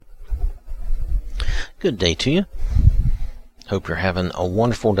Good day to you. Hope you're having a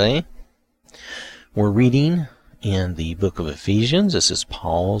wonderful day. We're reading in the book of Ephesians. This is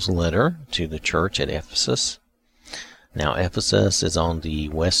Paul's letter to the church at Ephesus. Now, Ephesus is on the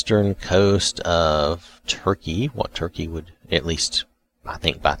western coast of Turkey. What Turkey would, at least I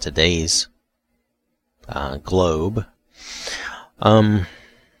think by today's globe.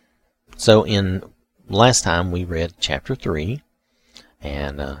 So in last time we read chapter 3.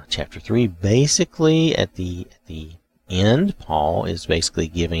 And chapter 3, basically at the end, Paul is basically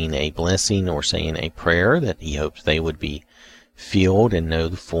giving a blessing or saying a prayer that he hopes they would be filled and know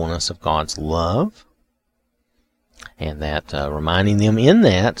the fullness of God's love. And that reminding them in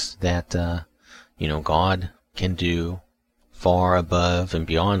that God can do far above and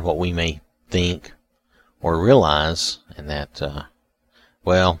beyond what we may think or realize. And that,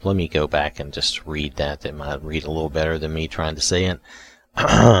 let me go back and just read that. That might read a little better than me trying to say it.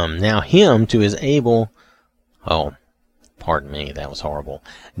 Now him to is able, pardon me, that was horrible.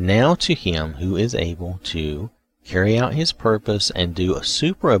 Now to him who is able to carry out his purpose and do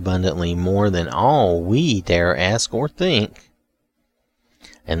superabundantly more than all we dare ask or think.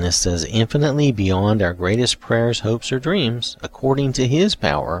 And this says infinitely beyond our greatest prayers, hopes, or dreams, according to his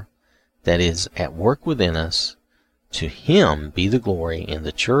power that is at work within us. To him be the glory in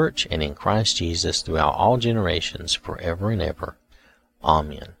the church and in Christ Jesus throughout all generations, forever and ever.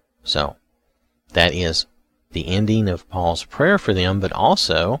 Amen. So, that is the ending of Paul's prayer for them, but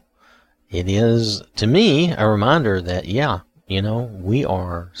also it is, to me, a reminder that, we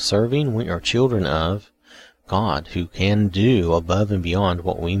are serving, we are children of God who can do above and beyond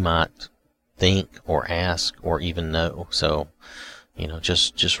what we might think or ask or even know. So,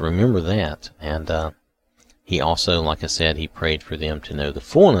 just remember that. And he also, like I said, he prayed for them to know the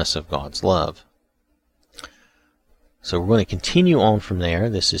fullness of God's love. So we're going to continue on from there.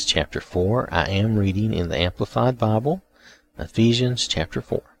 This is chapter 4. I am reading in the Amplified Bible, Ephesians chapter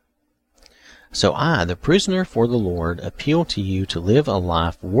 4. So I, the prisoner for the Lord, appeal to you to live a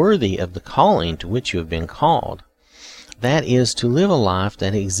life worthy of the calling to which you have been called. That is, to live a life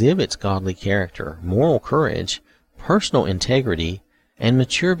that exhibits godly character, moral courage, personal integrity, and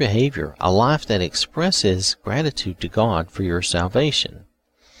mature behavior, a life that expresses gratitude to God for your salvation.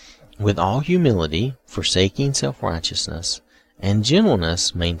 With all humility, forsaking self-righteousness, and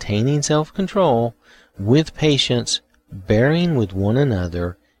gentleness, maintaining self-control, with patience, bearing with one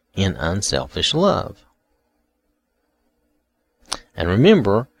another in unselfish love. And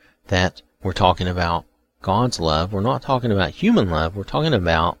remember that we're talking about God's love. We're not talking about human love. We're talking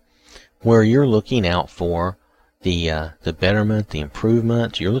about where you're looking out for the betterment, the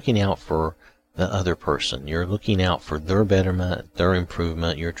improvement. You're looking out for the other person. You're looking out for their betterment, their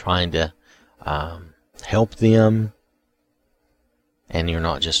improvement. You're trying to help them. And you're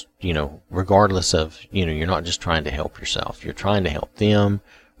not just, regardless of, you're not just trying to help yourself. You're trying to help them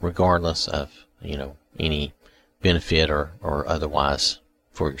regardless of, any benefit or otherwise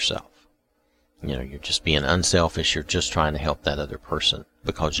for yourself. You're just being unselfish. You're just trying to help that other person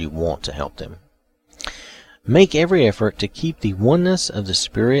because you want to help them. Make every effort to keep the oneness of the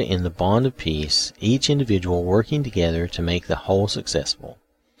Spirit in the bond of peace, each individual working together to make the whole successful.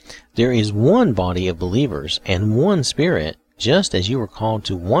 There is one body of believers and one Spirit, just as you were called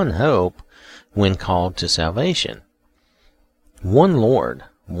to one hope when called to salvation. One Lord,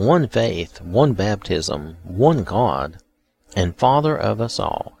 one faith, one baptism, one God, and Father of us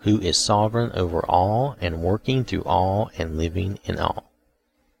all, who is sovereign over all and working through all and living in all.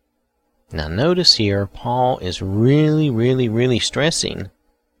 Now notice here, Paul is really stressing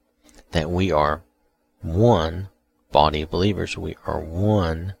that we are one body of believers. We are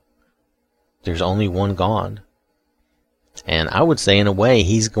one. There's only one God. And I would say in a way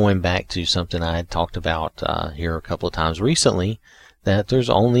he's going back to something I had talked about here a couple of times recently, that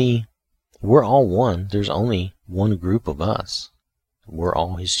we're all one. There's only one group of us. We're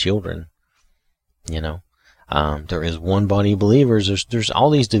all his children, There is one body of believers. There's all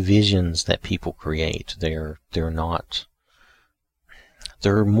these divisions that people create. They're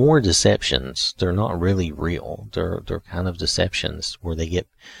more deceptions. They're not really real. They're kind of deceptions where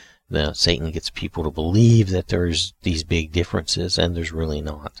Satan gets people to believe that there's these big differences, and there's really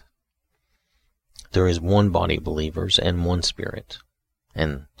not. There is one body of believers and one Spirit.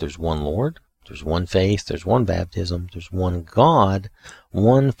 And there's one Lord, there's one faith, there's one baptism, there's one God,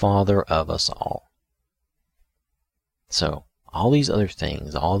 one Father of us all. So, all these other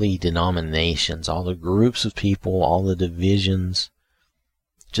things, all the denominations, all the groups of people, all the divisions,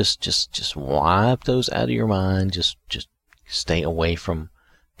 just wipe those out of your mind. Just stay away from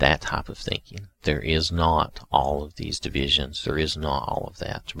that type of thinking. There is not all of these divisions. There is not all of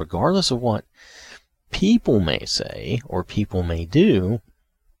that. Regardless of what people may say, or people may do,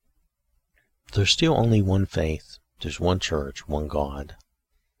 there's still only one faith. There's one church, one God,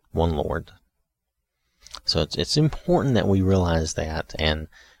 one Lord. So it's important that we realize that, and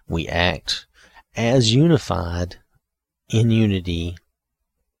we act as unified in unity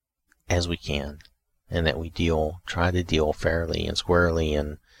as we can, and that we try to deal fairly and squarely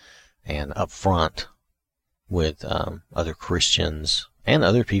and upfront with other Christians and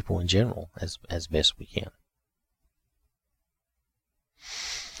other people in general as best we can.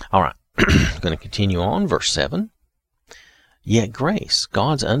 All right, I'm going to continue on, verse 7. Yet grace,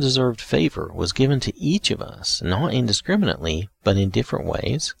 God's undeserved favor, was given to each of us, not indiscriminately, but in different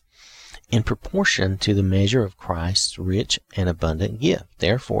ways, in proportion to the measure of Christ's rich and abundant gift.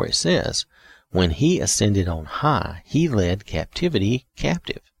 Therefore it says, when he ascended on high, he led captivity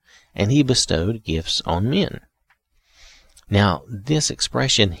captive, and he bestowed gifts on men. Now, this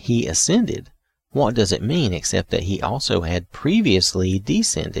expression, he ascended, what does it mean except that he also had previously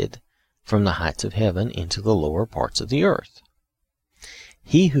descended from the heights of heaven into the lower parts of the earth?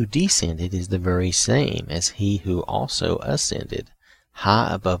 He who descended is the very same as he who also ascended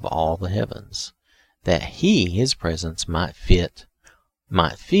high above all the heavens, that he, his presence, might fill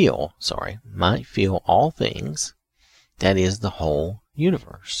all things, that is, the whole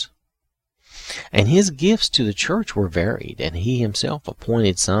universe. And his gifts to the church were varied, and he himself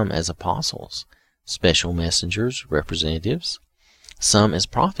appointed some as apostles, special messengers, representatives, some as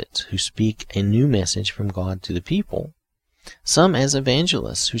prophets who speak a new message from God to the people, some as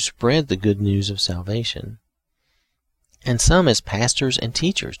evangelists who spread the good news of salvation, and some as pastors and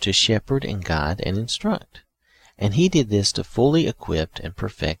teachers to shepherd and guide and instruct. And he did this to fully equip and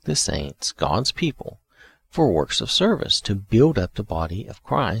perfect the saints, God's people, for works of service, to build up the body of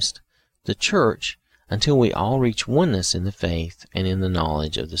Christ, the church, until we all reach oneness in the faith and in the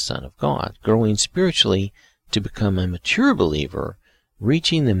knowledge of the Son of God, growing spiritually to become a mature believer,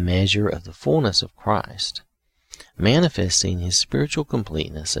 reaching the measure of the fullness of Christ, manifesting his spiritual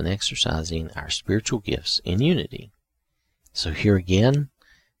completeness and exercising our spiritual gifts in unity. So here again,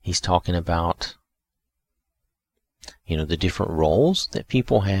 he's talking about, the different roles that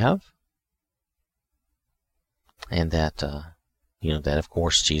people have, and that, that of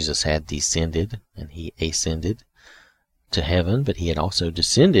course Jesus had descended and he ascended to heaven, but he had also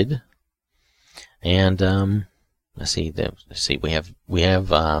descended. And we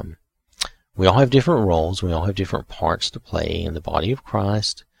all have different roles. We all have different parts to play in the body of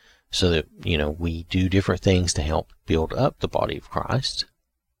Christ, so that, we do different things to help build up the body of Christ.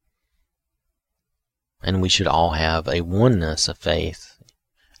 And we should all have a oneness of faith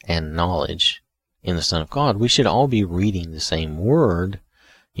and knowledge in the Son of God. We should all be reading the same word,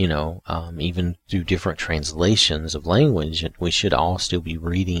 even through different translations of language. We should all still be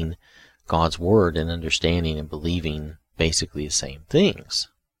reading God's word and understanding and believing basically the same things.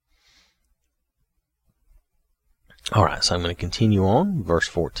 All right, so I'm going to continue on, verse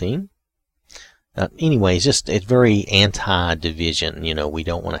 14. It's very anti-division. We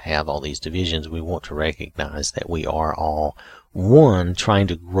don't want to have all these divisions. We want to recognize that we are all one, trying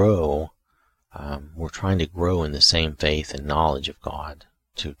to grow. We're trying to grow in the same faith and knowledge of God,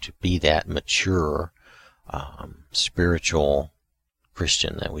 to be that mature, spiritual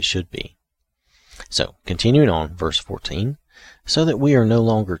Christian that we should be. So, continuing on, verse 14, so that we are no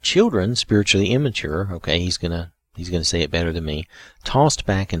longer children, spiritually immature. Okay, he's going to say it better than me. Tossed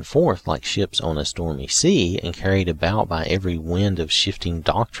back and forth like ships on a stormy sea, and carried about by every wind of shifting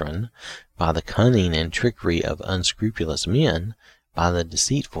doctrine, by the cunning and trickery of unscrupulous men, by the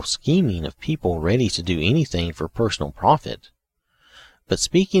deceitful scheming of people ready to do anything for personal profit. But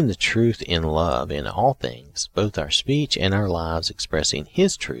speaking the truth in love in all things, both our speech and our lives expressing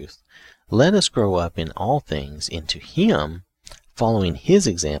his truth, let us grow up in all things into him, following his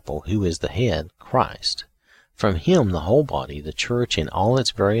example, who is the head, Christ. From him the whole body, the church in all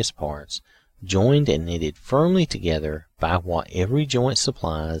its various parts, joined and knitted firmly together by what every joint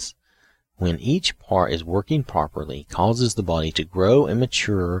supplies, when each part is working properly, causes the body to grow and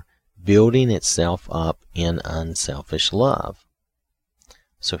mature, building itself up in unselfish love.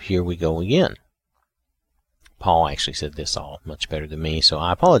 So here we go again. Paul actually said this all much better than me, so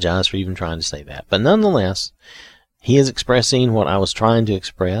I apologize for even trying to say that. But nonetheless, he is expressing what I was trying to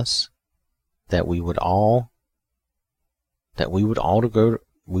express, that we would all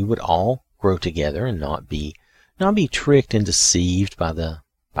grow together and not be tricked and deceived by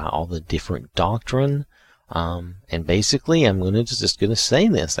all the different doctrine. And basically, I'm just going to say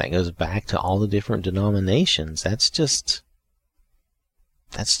this. That goes back to all the different denominations. That's just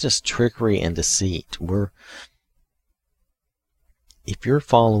trickery and deceit. If you're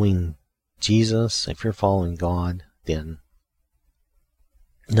following Jesus, if you're following God, then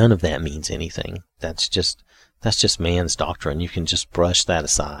none of that means anything. That's just man's doctrine. You can just brush that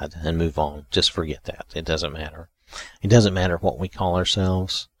aside and move on. Just forget that. It doesn't matter. It doesn't matter what we call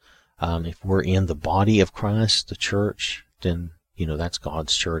ourselves. If we're in the body of Christ, the church, then, that's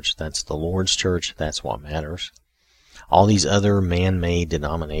God's church. That's the Lord's church. That's what matters. All these other man-made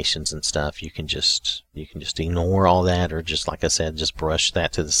denominations and stuff, you can just ignore all that, or just, like I said, just brush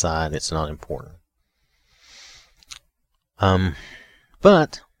that to the side. It's not important.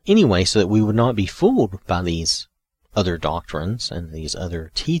 But anyway, so that we would not be fooled by these other doctrines and these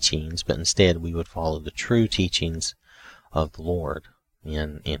other teachings, but instead we would follow the true teachings of the Lord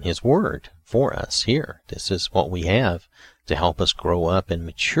in His Word for us here. This is what we have to help us grow up and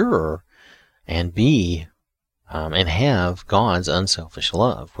mature and be and have God's unselfish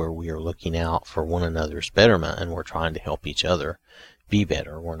love, where we are looking out for one another's betterment and we're trying to help each other be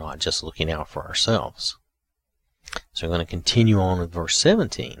better. We're not just looking out for ourselves. So I'm going to continue on with verse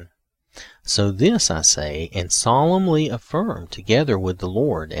 17. So this I say, and solemnly affirm together with the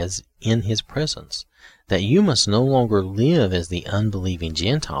Lord as in His presence, that you must no longer live as the unbelieving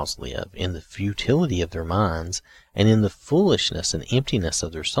Gentiles live, in the futility of their minds, and in the foolishness and emptiness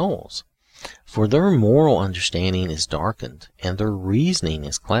of their souls. For their moral understanding is darkened, and their reasoning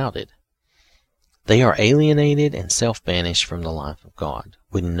is clouded. They are alienated and self-banished from the life of God,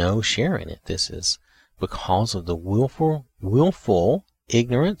 with no share in it. This is because of the willful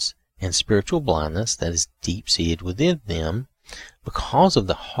ignorance and spiritual blindness that is deep-seated within them, because of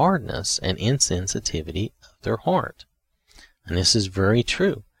the hardness and insensitivity of their heart. And this is very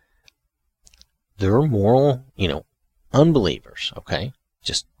true. They're moral, unbelievers, okay?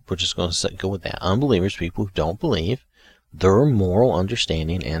 We're just going to go with that. Unbelievers, people who don't believe, their moral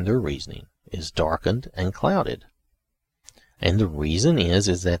understanding and their reasoning is darkened and clouded. And the reason is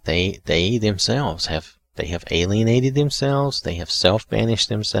that they themselves have alienated themselves. They have self-banished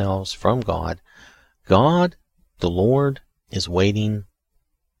themselves from God. God, the Lord, is waiting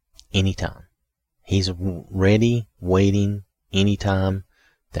anytime. He's ready, waiting anytime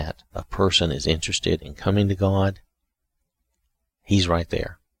that a person is interested in coming to God. He's right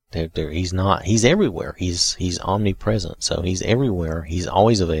there. He's everywhere. He's omnipresent. So He's everywhere. He's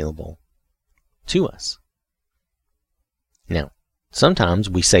always available to us. Now, sometimes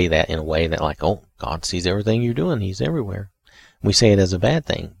we say that in a way that like, oh, God sees everything you're doing. He's everywhere. We say it as a bad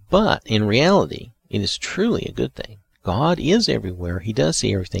thing. But in reality, it is truly a good thing. God is everywhere. He does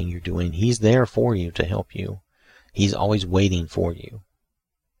see everything you're doing. He's there for you to help you. He's always waiting for you.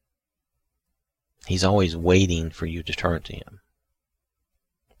 He's always waiting for you to turn to Him.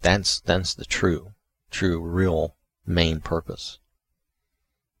 That's the true, real main purpose.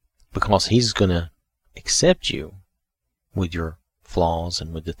 Because He's going to accept you with your flaws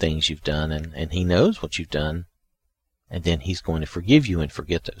and with the things you've done, and He knows what you've done, and then He's going to forgive you and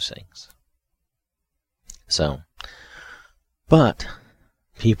forget those things. So, but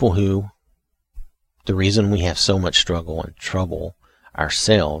people who, the reason we have so much struggle and trouble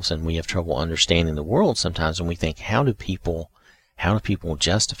ourselves, and we have trouble understanding the world sometimes, and we think, how do people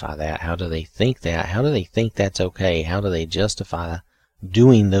justify that? How do they think that? How do they think that's okay? How do they justify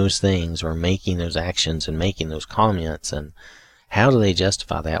doing those things or making those actions and making those comments? And how do they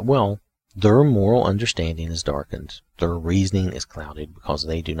justify that? Well, their moral understanding is darkened. Their reasoning is clouded because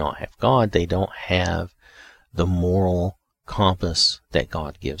they do not have God. They don't have the moral compass that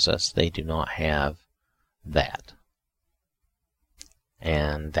God gives us. They do not have that.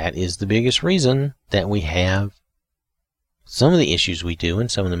 And that is the biggest reason that we have some of the issues we do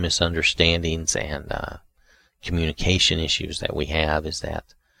and some of the misunderstandings and communication issues that we have, is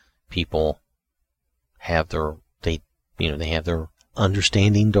that people have their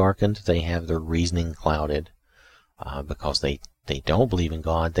understanding darkened. They have their reasoning clouded because they don't believe in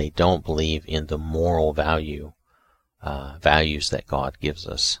God. They don't believe in the moral values that God gives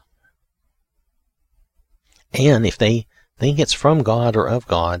us. And if they think it's from God or of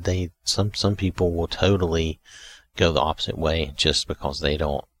God, some people will totally go the opposite way just because they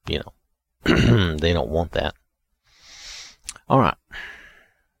don't, they don't want that. All right.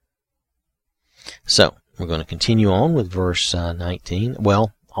 So we're going to continue on with verse 19.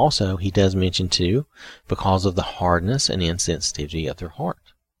 Well, also he does mention too, because of the hardness and insensitivity of their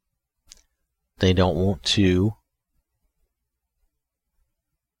heart. They don't want to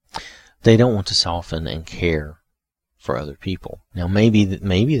soften and care for other people. Now maybe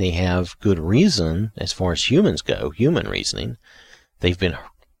they have good reason as far as humans go, human reasoning. They've been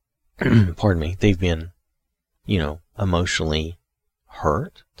they've been, emotionally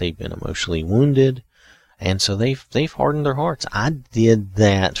hurt. They've been emotionally wounded, And so they've hardened their hearts. I did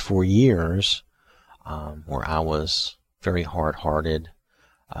that for years, where I was very hard-hearted,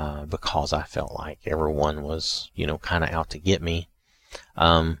 because I felt like everyone was, kind of out to get me.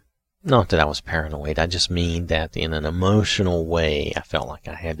 Not that I was paranoid. I just mean that in an emotional way, I felt like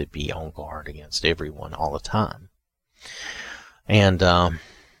I had to be on guard against everyone all the time. And,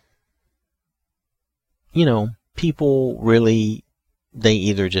 people really, they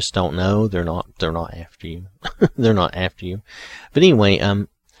either just don't know, they're not after you. They're not after you. But anyway,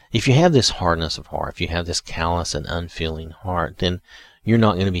 if you have this hardness of heart, if you have this callous and unfeeling heart, then you're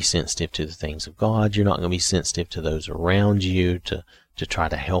not going to be sensitive to the things of God. You're not going to be sensitive to those around you, to try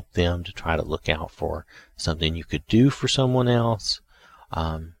to help them, to try to look out for something you could do for someone else.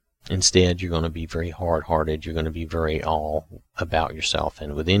 Instead, you're going to be very hard-hearted. You're going to be very all about yourself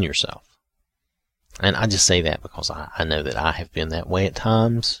and within yourself. And I just say that because I know that I have been that way at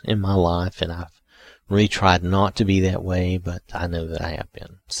times in my life, and I've really tried not to be that way, but I know that I have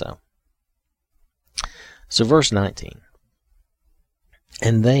been. So verse 19.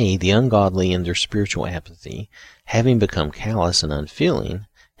 And they, the ungodly in their spiritual apathy, having become callous and unfeeling,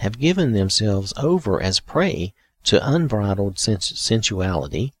 have given themselves over as prey to unbridled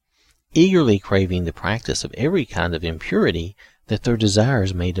sensuality, eagerly craving the practice of every kind of impurity that their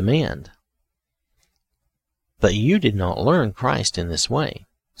desires may demand. But you did not learn Christ in this way.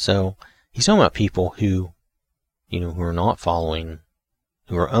 So he's talking about people who, who are not following,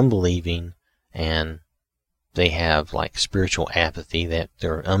 who are unbelieving, and they have like spiritual apathy, that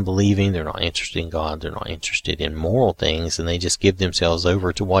they're unbelieving, they're not interested in God, they're not interested in moral things, and they just give themselves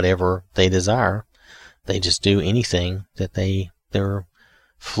over to whatever they desire. They just do anything that their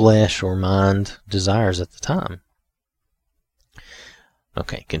flesh or mind desires at the time.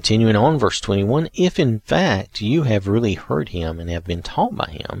 Okay, continuing on, verse 21, if in fact you have really heard him and have been taught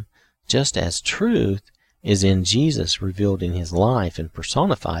by him, just as truth is in Jesus revealed in his life and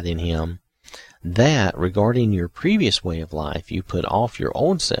personified in him, that regarding your previous way of life you put off your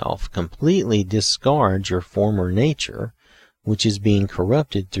old self, completely discard your former nature, which is being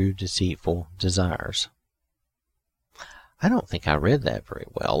corrupted through deceitful desires. I don't think I read that very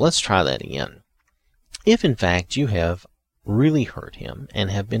well. Let's try that again. If in fact you have really heard him and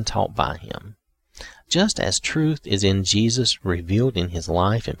have been taught by him, just as truth is in Jesus revealed in his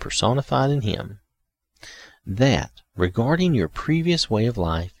life and personified in him, that regarding your previous way of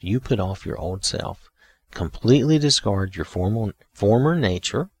life you put off your old self, completely discard your former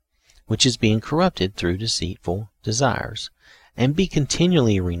nature, which is being corrupted through deceitful desires, and be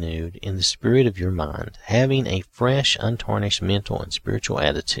continually renewed in the spirit of your mind, having a fresh, untarnished mental and spiritual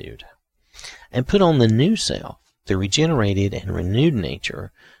attitude, and put on the new self, the regenerated and renewed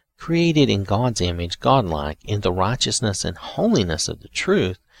nature, created in God's image, godlike, in the righteousness and holiness of the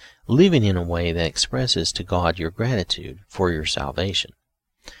truth, living in a way that expresses to God your gratitude for your salvation.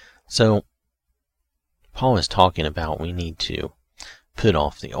 So, Paul is talking about we need to put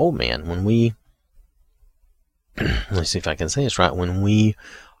off the old man. When we, let's see if I can say this right, when we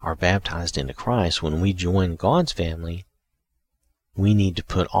are baptized into Christ, when we join God's family, we need to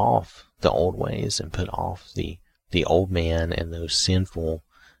put off the old ways and put off the old man and those sinful,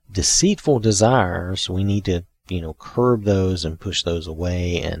 deceitful desires. We need to curb those and push those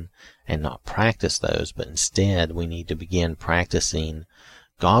away and not practice those, but instead we need to begin practicing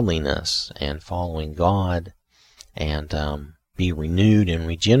godliness and following God and be renewed and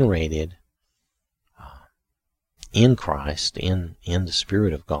regenerated in Christ, in the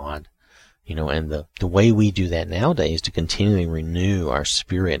Spirit of God. And the way we do that nowadays to continually renew our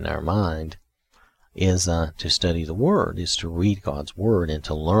spirit and our mind is to study the Word, is to read God's Word and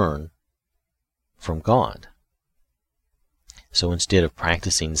to learn from God. So instead of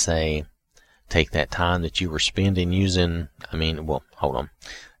practicing, say, take that time that you were spending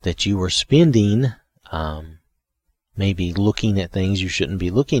that you were spending maybe looking at things you shouldn't be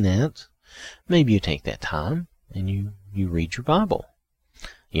looking at, maybe you take that time and you read your Bible.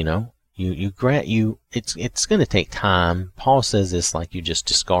 It's going to take time. Paul says this like you just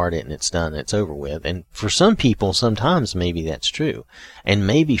discard it and it's done, it's over with. And for some people, sometimes maybe that's true. And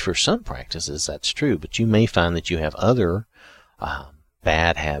maybe for some practices that's true. But you may find that you have other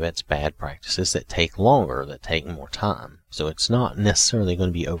bad habits, bad practices that take longer, that take more time. So it's not necessarily going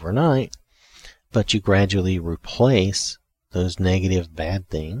to be overnight, but you gradually replace those negative bad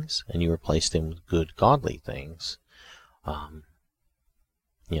things and you replace them with good godly things.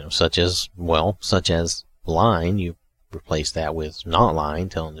 Such as lying, you replace that with not lying,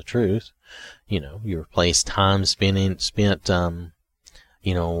 telling the truth. You replace time spent,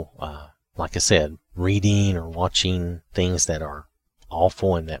 like I said, reading or watching things that are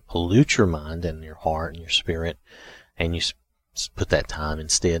awful and that pollute your mind and your heart and your spirit, and you put that time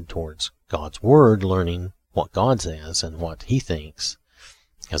instead towards God's Word, learning what God says and what He thinks,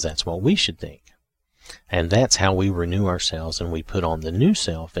 because that's what we should think. And that's how we renew ourselves, and we put on the new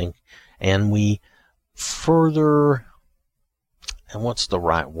self, and we further, and what's the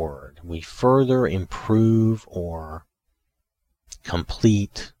right word? We further improve or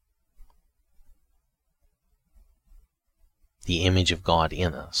complete the image of God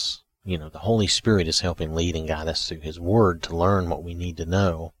in us. You know, the Holy Spirit is helping lead and guide us through His Word to learn what we need to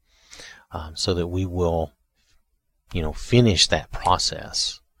know, so that we will, finish that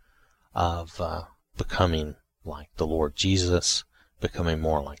process of becoming like the Lord Jesus, becoming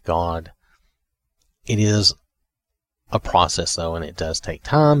more like God. It is a process, though, and it does take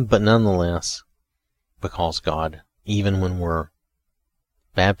time, but nonetheless, because God, even when we're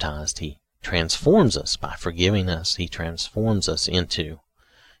baptized, He transforms us by forgiving us. He transforms us into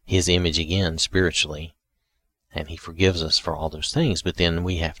His image again spiritually, and He forgives us for all those things. But then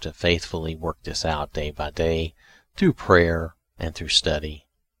we have to faithfully work this out day by day through prayer and through study,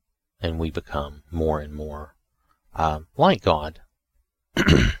 and we become more and more like God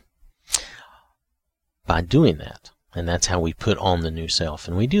by doing that. And that's how we put on the new self.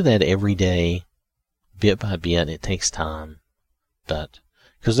 And we do that every day, bit by bit. It takes time, but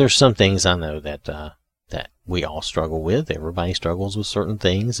because there's some things I know that we all struggle with. Everybody struggles with certain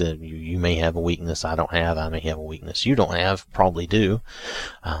things. You may have a weakness I don't have. I may have a weakness you don't have, probably do.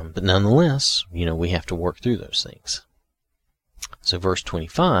 But nonetheless, we have to work through those things. So verse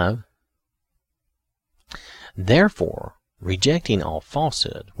 25, therefore, rejecting all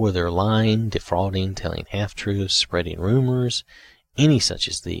falsehood, whether lying, defrauding, telling half-truths, spreading rumors, any such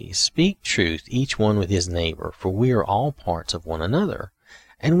as these, speak truth each one with his neighbor, for we are all parts of one another.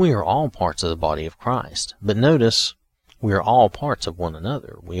 And we are all parts of the body of Christ. But notice, we are all parts of one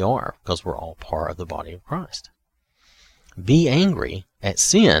another. We are, because we're all part of the body of Christ. Be angry at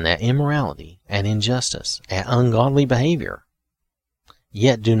sin, at immorality, at injustice, at ungodly behavior.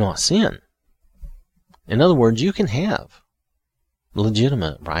 Yet do not sin. In other words, you can have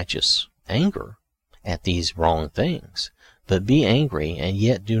legitimate, righteous anger at these wrong things. But be angry and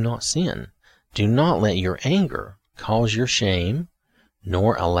yet do not sin. Do not let your anger cause your shame,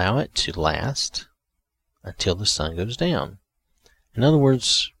 nor allow it to last until the sun goes down. In other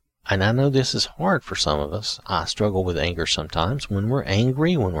words, and I know this is hard for some of us. I struggle with anger sometimes. When we're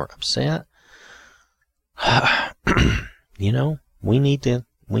angry, when we're upset, we need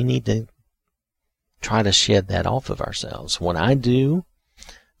to try to shed that off of ourselves. What I do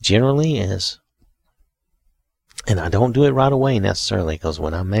generally is, and I don't do it right away necessarily, because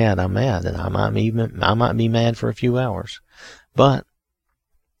when I'm mad, and I might be mad for a few hours, but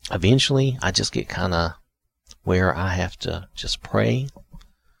eventually I just get kind of where I have to just pray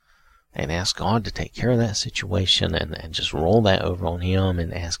and ask God to take care of that situation, and just roll that over on Him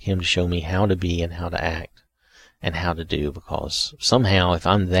and ask Him to show me how to be and how to act and how to do, because somehow if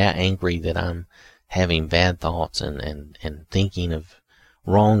I'm that angry that I'm having bad thoughts and thinking of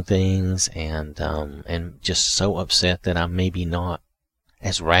wrong things and just so upset that I'm maybe not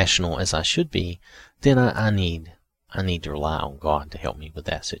as rational as I should be, then I need to rely on God to help me with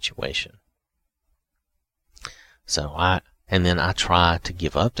that situation. So I try to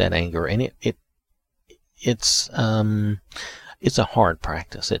give up that anger, and it's a hard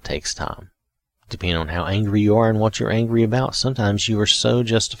practice. It takes time, depending on how angry you are and what you're angry about. Sometimes you are so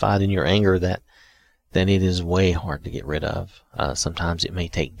justified in your anger that it is way hard to get rid of. Sometimes it may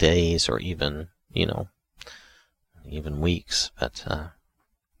take days or even weeks. But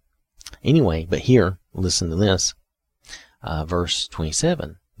anyway, but here, listen to this. Verse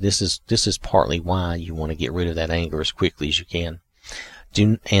 27. This is partly why you want to get rid of that anger as quickly as you can.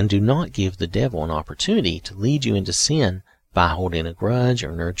 Do not give the devil an opportunity to lead you into sin by holding a grudge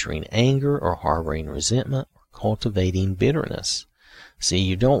or nurturing anger or harboring resentment or cultivating bitterness. See,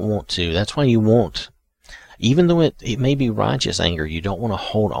 you don't want to. That's why you won't. Even though it may be righteous anger, you don't want to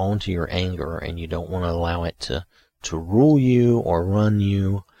hold on to your anger, and you don't want to allow it to rule you or run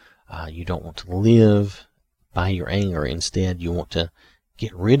you. You don't want to live by your anger. Instead, you want to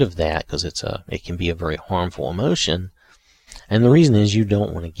get rid of that, because it can be a very harmful emotion. And the reason is you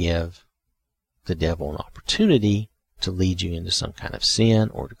don't want to give the devil an opportunity to lead you into some kind of sin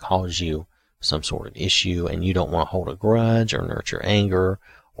or to cause you some sort of issue, and you don't want to hold a grudge or nurture anger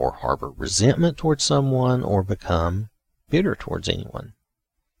or harbor resentment towards someone or become bitter towards anyone.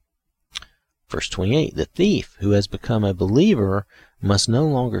 Verse 28, the thief who has become a believer must no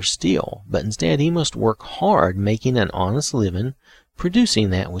longer steal, but instead he must work hard, making an honest living, producing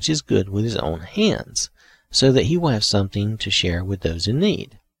that which is good with his own hands, so that he will have something to share with those in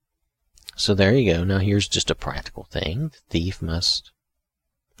need. So there you go. Now here's just a practical thing. The thief must,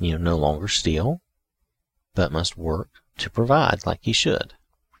 no longer steal, but must work to provide like he should.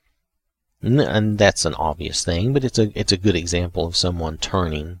 And that's an obvious thing, but it's a good example of someone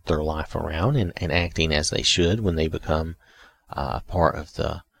turning their life around and acting as they should when they become part of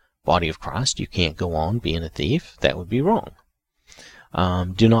the body of Christ. You can't go on being a thief. That would be wrong.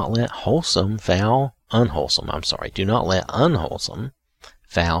 Do not let unwholesome, foul,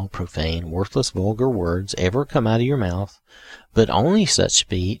 profane, worthless, vulgar words ever come out of your mouth, but only such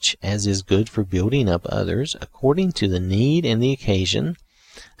speech as is good for building up others according to the need and the occasion,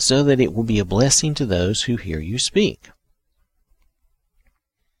 so that it will be a blessing to those who hear you speak.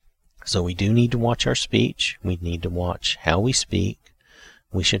 So we do need to watch our speech. We need to watch how we speak.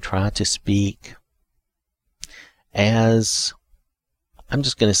 We should try to speak as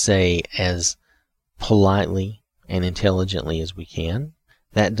politely and intelligently as we can.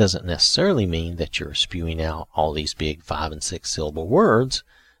 That doesn't necessarily mean that you're spewing out all these big 5 and 6 syllable words.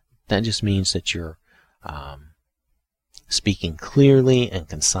 That just means that you're speaking clearly and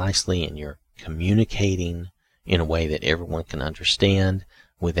concisely, and you're communicating in a way that everyone can understand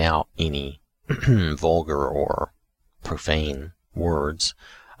without any vulgar or profane words.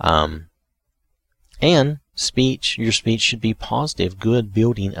 And your speech should be positive, good,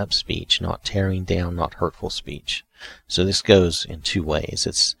 building up speech, not tearing down, not hurtful speech. So this goes in two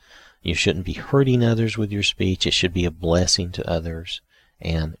ways. You shouldn't be hurting others with your speech. It should be a blessing to others,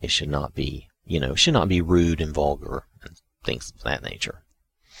 and it should not be, rude and vulgar and things of that nature.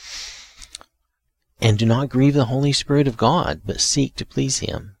 And do not grieve the Holy Spirit of God, but seek to please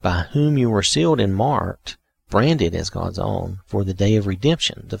Him, by whom you were sealed and marked, branded as God's own, for the day of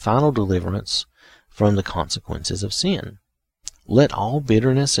redemption, the final deliverance from the consequences of sin. Let all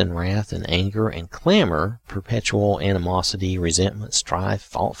bitterness and wrath and anger and clamor, perpetual animosity, resentment, strife,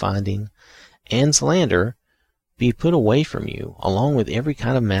 fault-finding, and slander be put away from you, along with every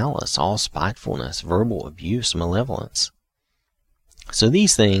kind of malice, all spitefulness, verbal abuse, malevolence. So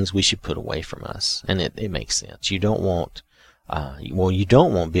these things we should put away from us, and it makes sense. You don't want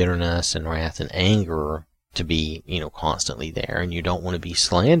bitterness and wrath and anger to be, constantly there, and you don't want to be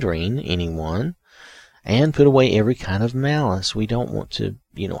slandering anyone. And put away every kind of malice. We don't want to,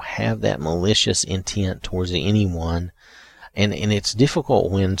 have that malicious intent towards anyone. And it's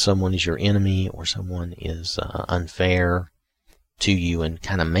difficult when someone is your enemy or someone is unfair to you and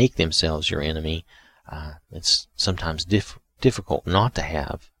kind of make themselves your enemy. It's sometimes difficult not to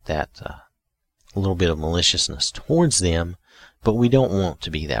have that little bit of maliciousness towards them, but we don't want to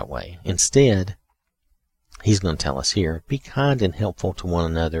be that way. Instead, he's going to tell us here, be kind and helpful to one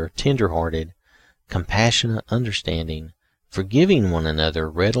another, tender-hearted, compassionate, understanding, forgiving one another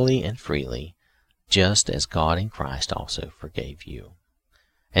readily and freely, just as God in Christ also forgave you.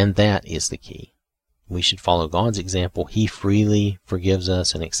 And that is the key. We should follow God's example. He freely forgives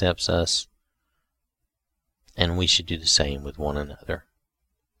us and accepts us, and we should do the same with one another.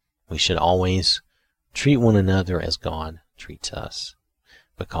 We should always treat one another as God treats us,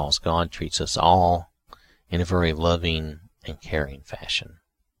 because God treats us all in a very loving and caring fashion.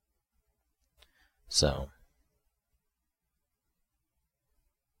 So,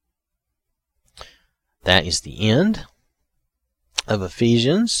 that is the end of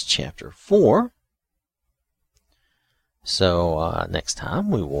Ephesians chapter 4. So, next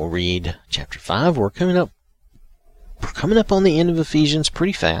time we will read chapter 5. We're coming up on the end of Ephesians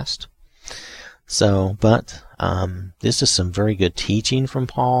pretty fast. So, but this is some very good teaching from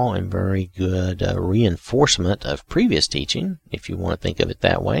Paul and very good reinforcement of previous teaching, if you want to think of it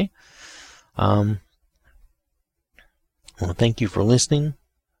that way. I want to thank you for listening.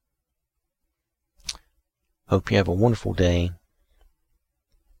 Hope you have a wonderful day.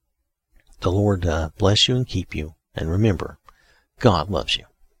 The Lord bless you and keep you. And remember, God loves you.